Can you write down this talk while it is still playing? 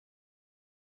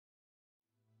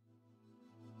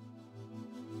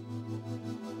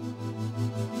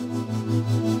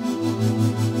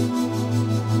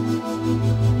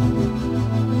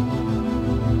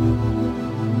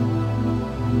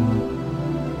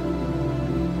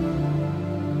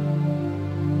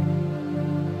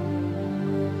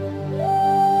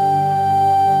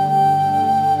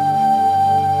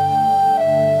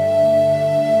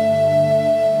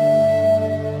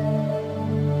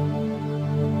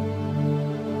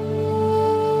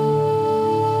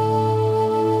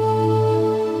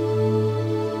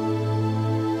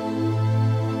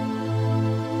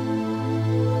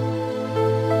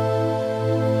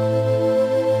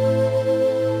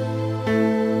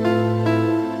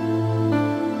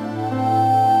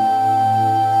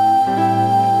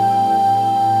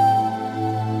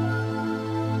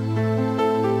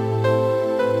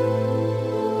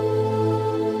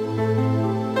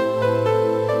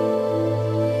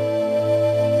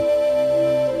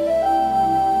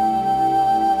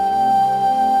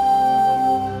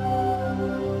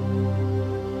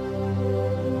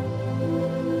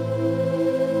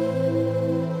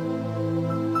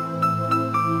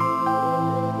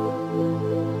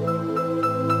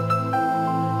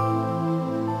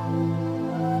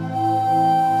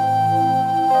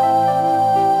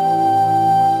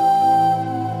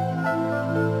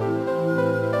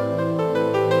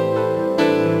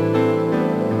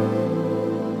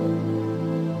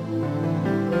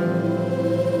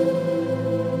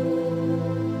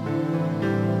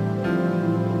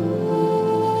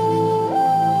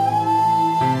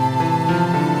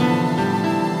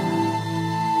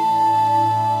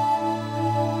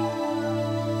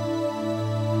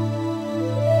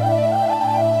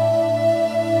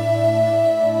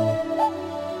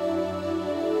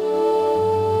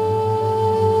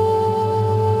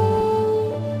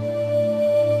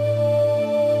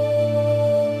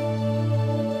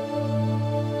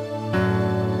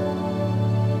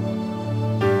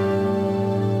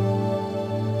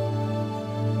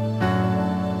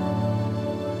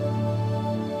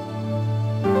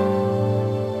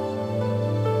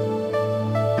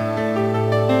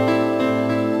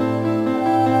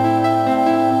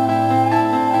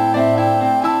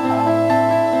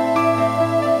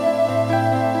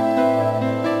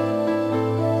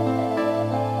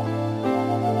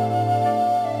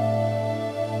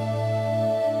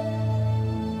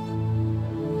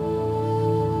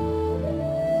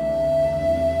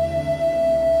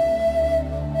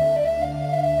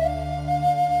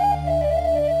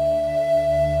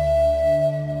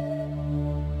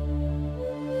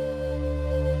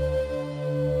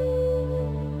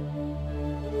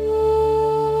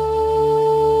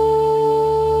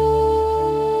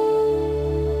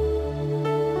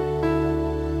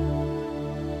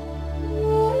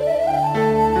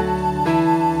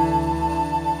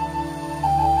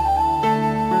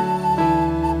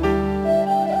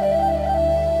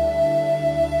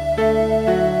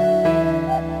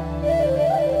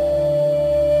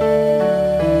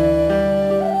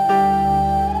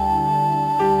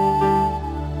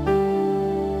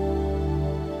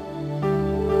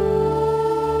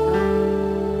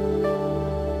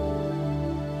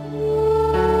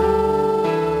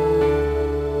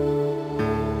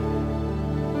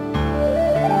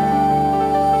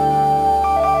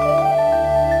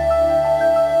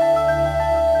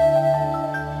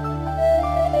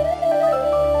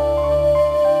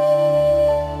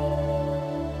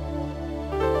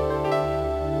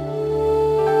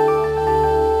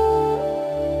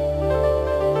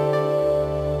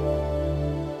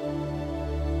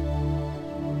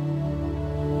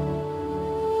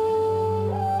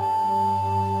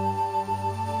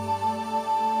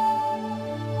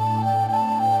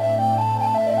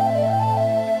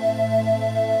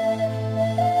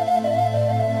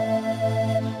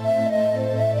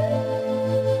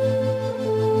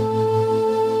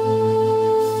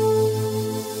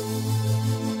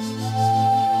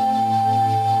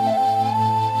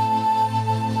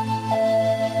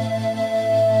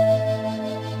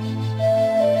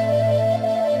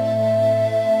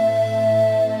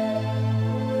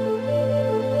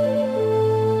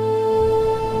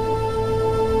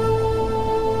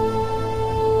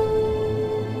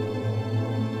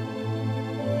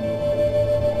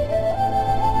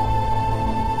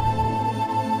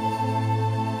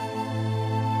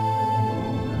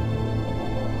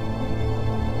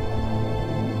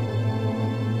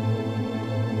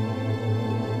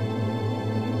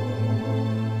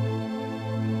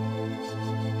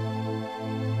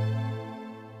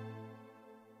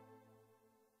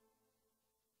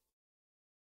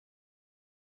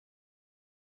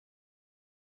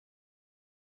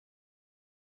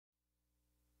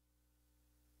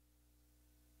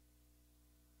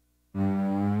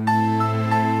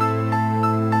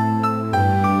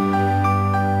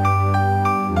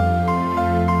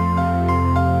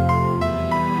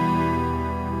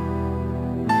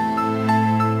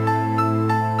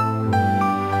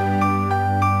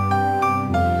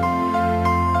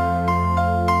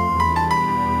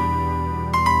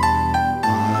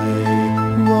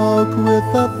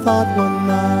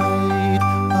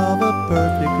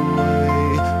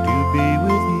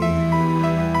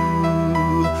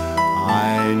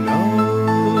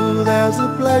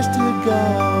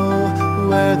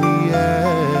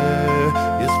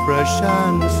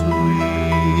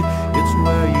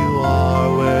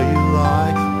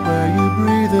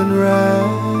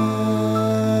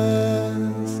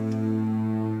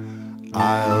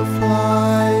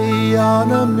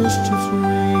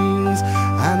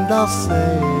and I'll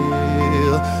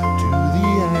sail to the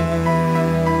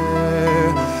air.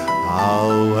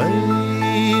 I'll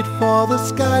wait for the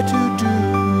sky to do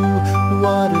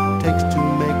what it takes to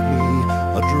make me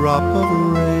a drop of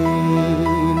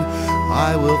rain.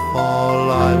 I will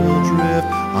fall, I will drift,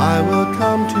 I will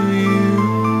come to you.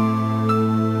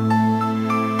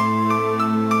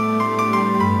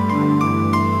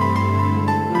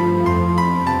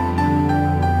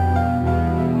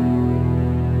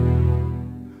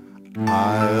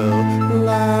 I'll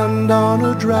land on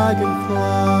a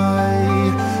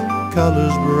dragonfly,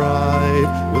 colors bright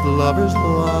with lover's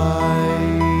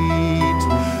light.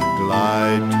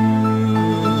 Glide to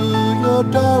your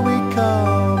door we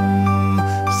come,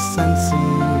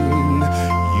 sensing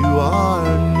you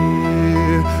are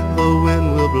near. The wind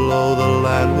will blow, the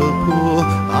land will cool,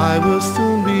 I will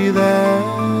soon be there.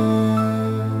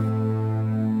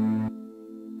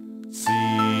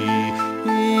 Seeing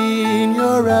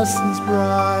your essence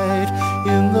bright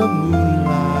in the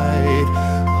moonlight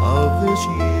of this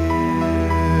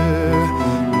year,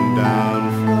 down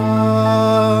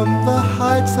from the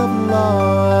heights of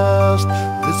lust,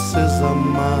 this is a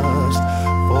must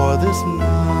for this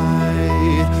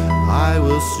night. I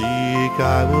will seek,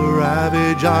 I will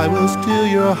ravage, I will steal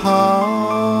your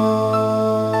heart.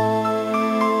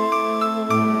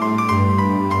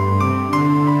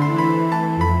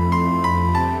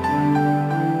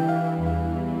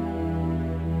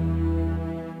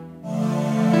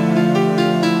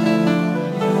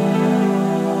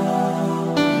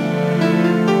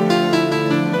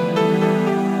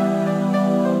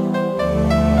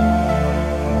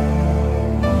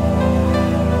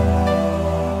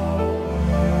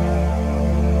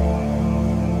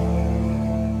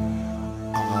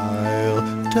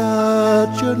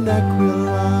 Touch your neck real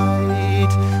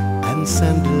light and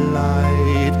send a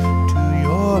light to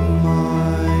your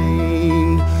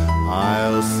mind.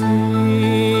 I'll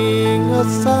sing a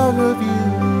song of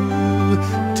you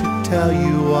to tell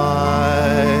you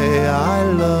why I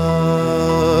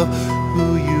love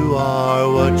who you are,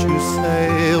 what you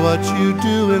say, what you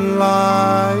do in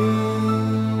life.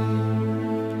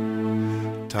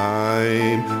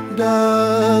 Time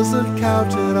doesn't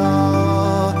count at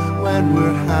all when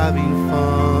we're having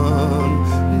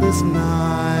fun this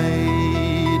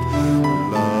night.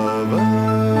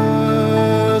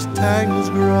 Lovers' tangles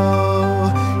grow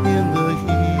in the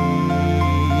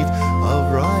heat of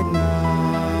right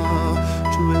now.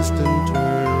 Twist and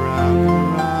turn round and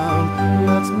round,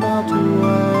 let's melt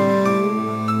away.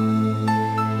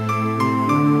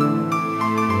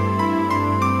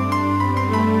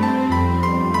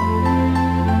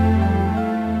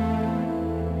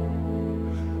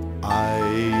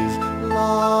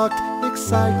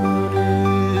 Excitement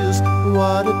is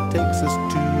what it takes us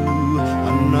to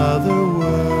another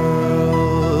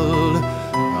world.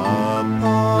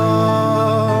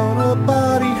 Upon a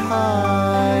body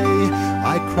high,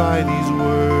 I cry these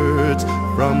words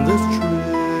from this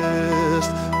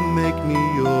tryst. Make me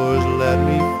yours, let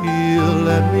me feel,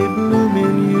 let me bloom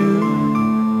in you.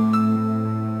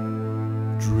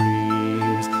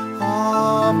 Dreams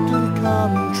often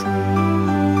come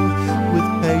true with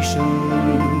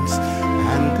patience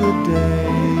and good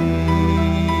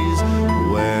days.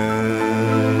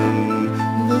 When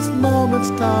this moment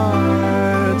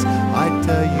starts, I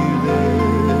tell you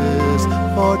this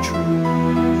for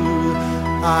true,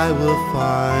 I will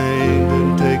find and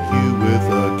take you with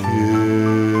a kiss.